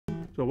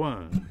So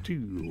 1, 2,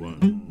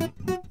 1.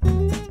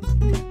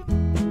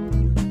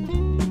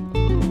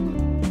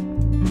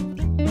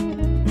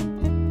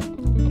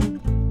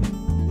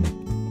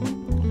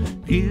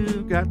 If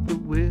you got the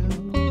will,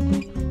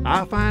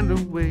 I'll find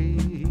a way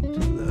to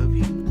love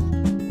you.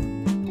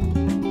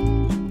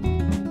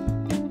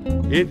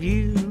 If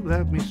you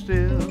love me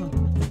still,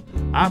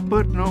 I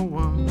put no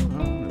one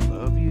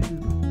above you.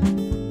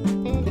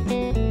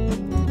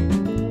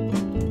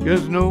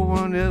 'Cause no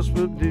one else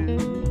will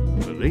do.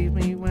 Believe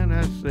me when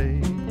I say,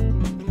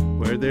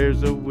 where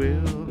there's a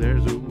will,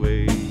 there's a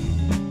way.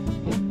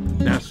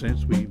 Now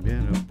since we've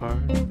been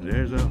apart,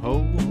 there's a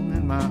hole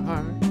in my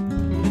heart.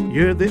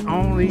 You're the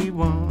only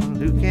one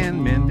who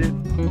can mend it.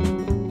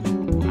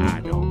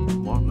 I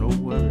don't want no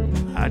other,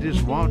 I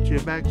just want you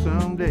back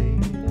someday.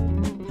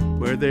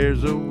 Where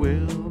there's a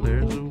will,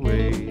 there's a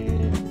way.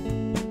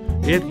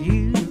 If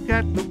you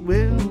got the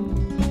will,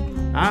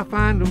 I'll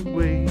find a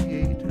way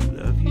to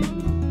love you.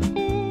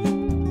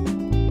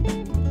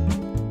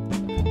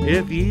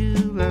 If you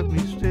love me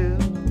still,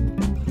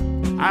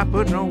 I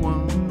put no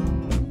one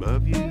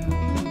above you.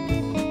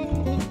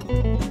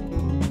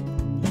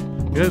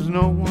 'Cause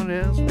no one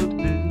else will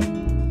do.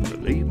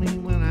 Believe me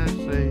when I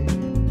say,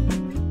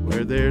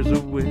 where there's a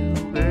will,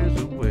 there's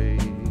a way.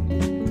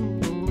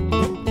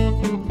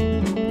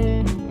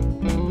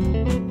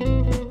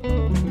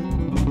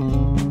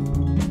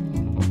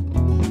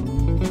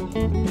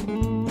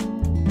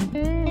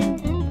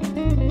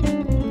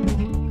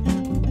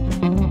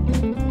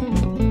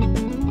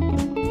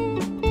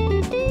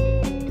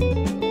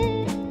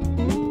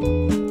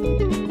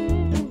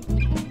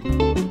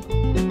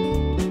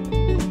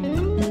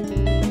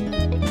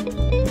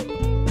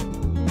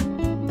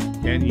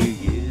 Can you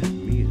give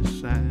me a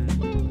sign?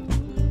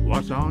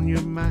 What's on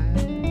your mind?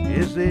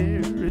 Is there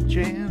a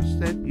chance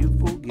that you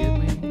forgive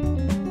me?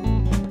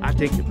 I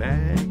take you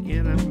back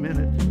in a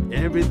minute,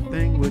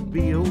 everything would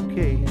be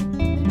okay.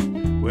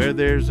 Where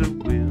there's a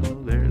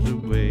will, there's a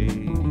way.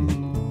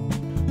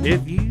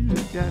 If you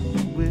got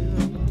the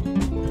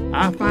will,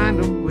 I'll find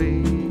a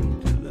way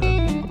to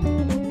love you.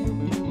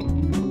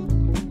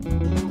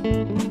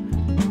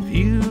 If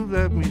you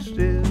love me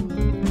still,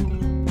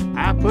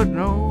 I put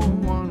no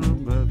one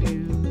above you.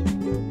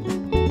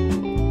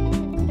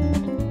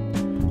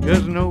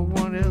 'Cause no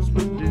one else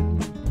would do.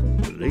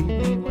 Believe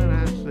me when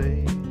I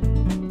say,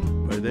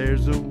 where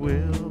there's a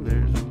will,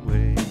 there's a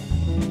way.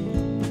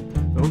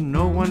 Oh,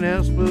 no one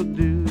else will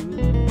do.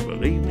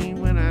 Believe me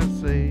when I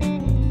say,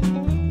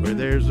 where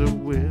there's a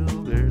will,